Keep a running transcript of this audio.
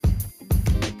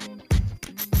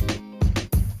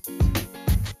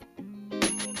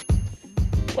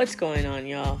What's going on,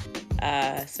 y'all?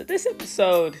 So this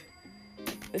episode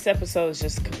is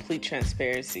just complete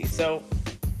transparency. So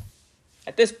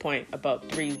at this point, about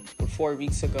 3 or 4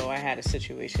 weeks ago, I had a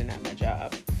situation at my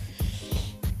job,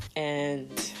 and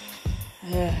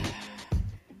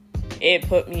it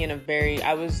put me in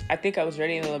I think I was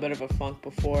already in a little bit of a funk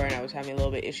before, and I was having a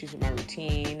little bit issues with my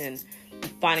routine and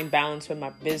finding balance with my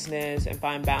business and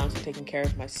finding balance with taking care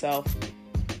of myself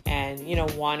and,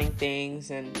 wanting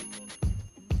things and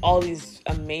all these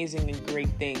amazing and great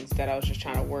things that I was just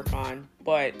trying to work on.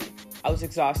 But I was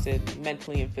exhausted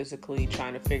mentally and physically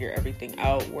trying to figure everything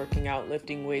out, working out,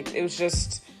 lifting weights. It was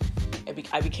just,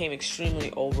 I became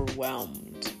extremely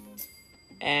overwhelmed.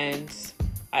 And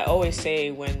I always say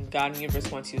when God and the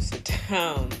universe wants you to sit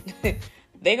down,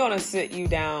 they're going to sit you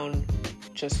down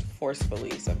just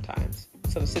forcefully sometimes.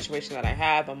 So the situation that I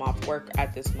have, I'm off work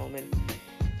at this moment,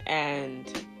 and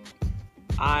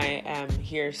I am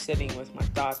here sitting with my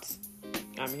thoughts.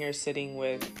 I'm here sitting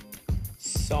with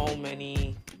so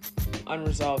many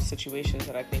unresolved situations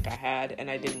that I think I had and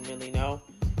I didn't really know.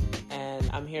 And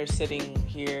I'm sitting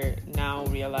here now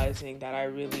realizing that I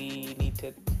really need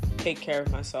to take care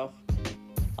of myself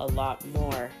a lot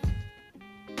more.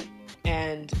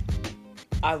 And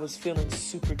I was feeling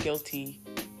super guilty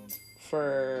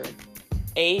for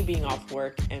A, being off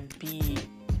work, and B,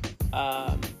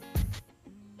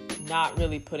 not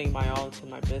really putting my all into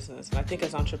my business. And I think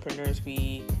as entrepreneurs,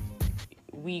 we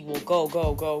will go,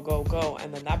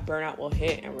 and then that burnout will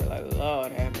hit, and we're like,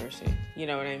 Lord have mercy. You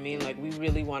know what I mean? Like, we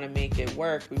really want to make it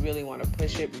work. We really want to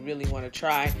push it. We really want to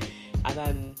try. And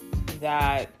then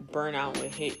that burnout will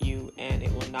hit you, and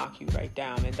it will knock you right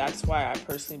down. And that's why I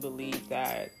personally believe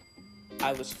that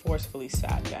I was forcefully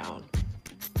sat down.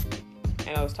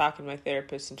 And I was talking to my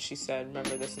therapist, and she said,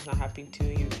 remember, this is not happening to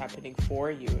you, it's happening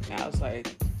for you. And I was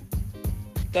like,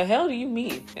 the hell do you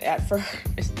mean? At first,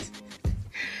 I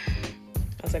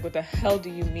was like, what the hell do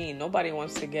you mean? Nobody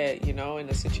wants to get, in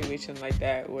a situation like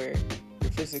that where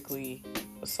you're physically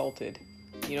assaulted.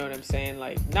 You know what I'm saying?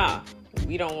 Like, nah,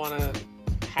 we don't want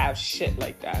to have shit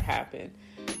like that happen.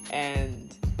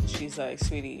 And she's like,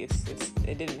 sweetie,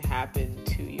 it didn't happen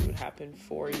to you. It happened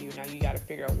for you. Now you got to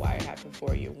figure out why it happened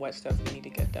for you and what stuff you need to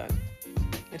get done.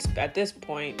 It's at this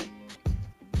point,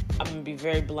 I'm going to be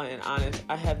very blunt and honest.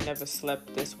 I have never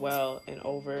slept this well in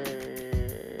over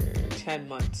 10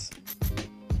 months.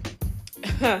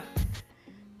 10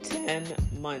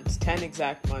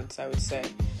 exact months, I would say,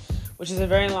 which is a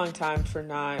very long time for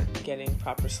not getting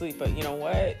proper sleep. But you know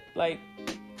what? Like,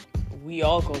 we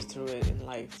all go through it in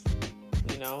life,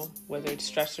 whether it's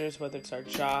stressors, whether it's our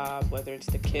job, whether it's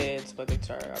the kids, whether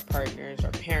it's our partners,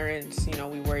 our parents,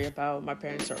 we worry about. My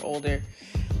parents are older.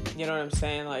 You know what I'm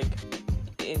saying? Like,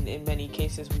 in many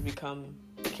cases, we become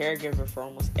the caregiver for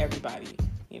almost everybody.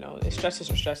 Stressors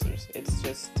are stressors. It's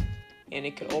just, and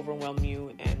it could overwhelm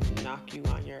you and knock you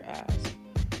on your ass.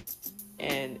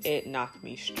 And it knocked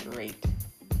me straight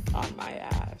on my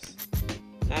ass.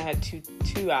 And I had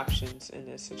two options in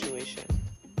this situation.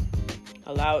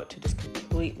 Allow it to just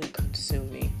completely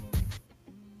consume me,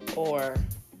 or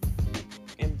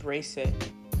embrace it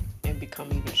and become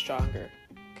even stronger.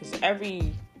 Because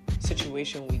every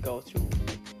situation we go through,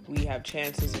 we have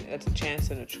chances, and it's a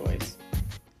chance and a choice.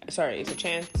 Sorry, it's a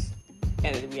chance,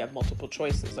 and we have multiple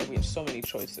choices. Like, we have so many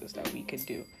choices that we could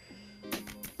do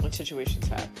when situations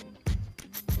happen.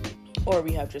 Or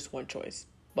we have just one choice.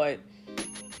 But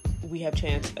we have a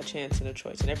chance and a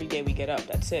choice. And every day we get up,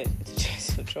 that's it. It's a chance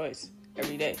and a choice.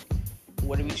 Every day.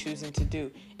 What are we choosing to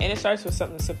do? And it starts with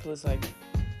something as simple as, like,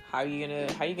 how are you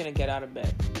gonna get out of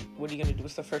bed? What are you gonna do?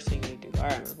 What's the first thing you're gonna do? All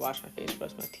right, I'm gonna wash my face,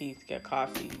 brush my teeth, get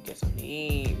coffee, get something to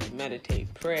eat,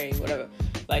 meditate, pray, whatever.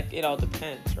 Like, it all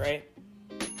depends, right?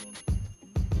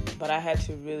 But I had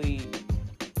to really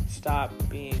stop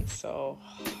being so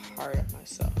hard on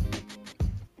myself.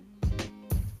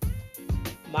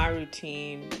 My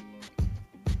routine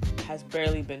has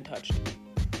barely been touched.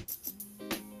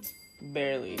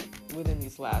 Barely. Within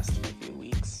these last few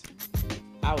weeks.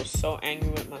 I was so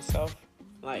angry with myself.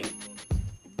 Like,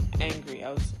 angry.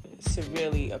 I was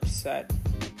severely upset.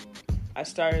 I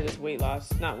started this weight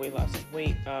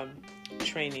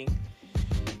training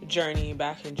journey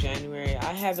back in January.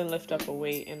 I haven't lifted up a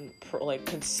weight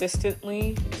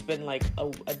consistently. It's been like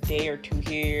a day or two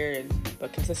here,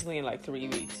 but consistently in like 3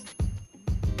 weeks.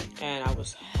 And I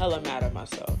was hella mad at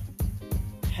myself.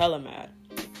 Hella mad.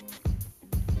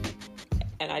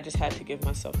 And I just had to give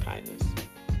myself kindness.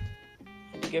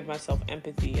 I had to give myself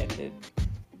empathy.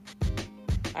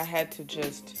 I had to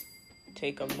just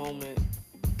take a moment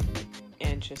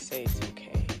and just say it's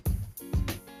okay.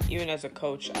 even as a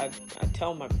coach, I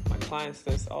tell my clients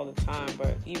this all the time,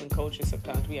 but even coaches,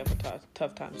 sometimes we have a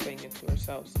tough time saying it to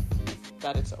ourselves,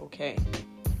 that it's okay.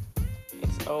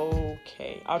 It's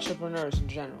okay. Entrepreneurs in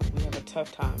general, we have a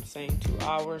tough time saying to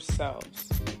ourselves,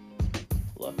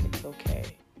 look, it's okay.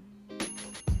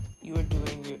 You are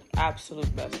doing your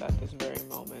absolute best at this very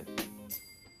moment.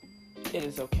 It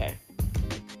is okay.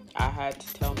 I had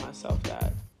to tell myself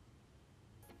that.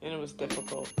 And it was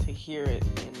difficult to hear it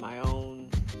in my own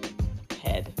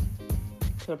head,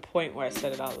 to the point where I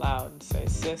said it out loud and say,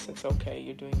 sis, it's okay.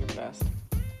 You're doing your best.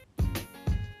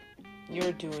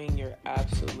 You're doing your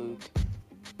absolute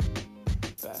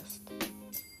best.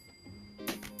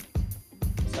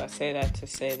 So I say that to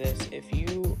say this. If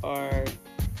you are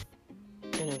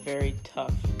in a very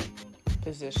tough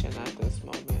position at this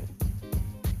moment,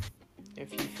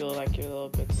 if you feel like you're a little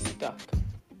bit stuck,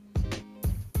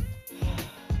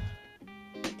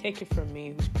 take it from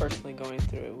me, who's personally going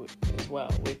through it as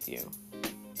well with you.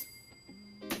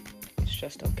 It's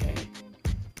just okay.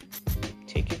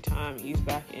 Take your time, ease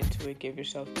back into it, give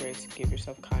yourself grace, give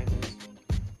yourself kindness.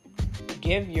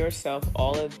 Give yourself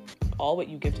all what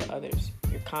you give to others.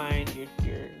 You're kind,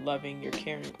 you're loving, you're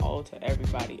caring, all to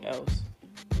everybody else.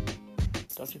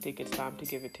 Don't you think it's time to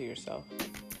give it to yourself?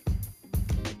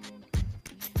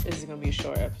 This is going to be a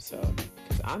short episode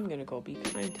because I'm going to go be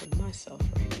kind to myself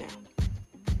right now.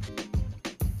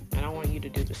 And I want you to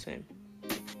do the same.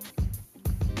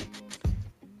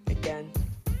 Again,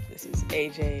 this is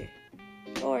AJ,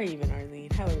 or even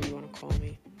Arlene, however you want to call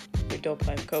me, your dope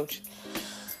life coach.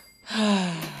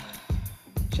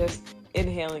 Just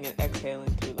inhaling and exhaling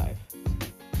through life.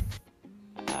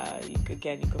 You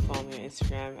can follow me on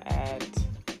Instagram at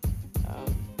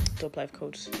Dope Life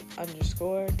Coach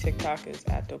 _. TikTok is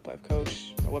at Dope Life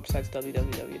Coach. My website's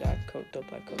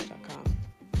www.dopelifecoach.com.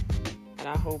 And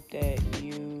I hope that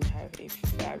you have a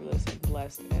fabulous and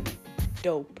blessed and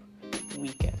dope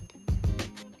weekend.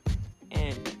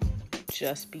 And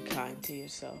just be kind to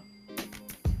yourself.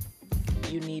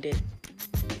 You need it.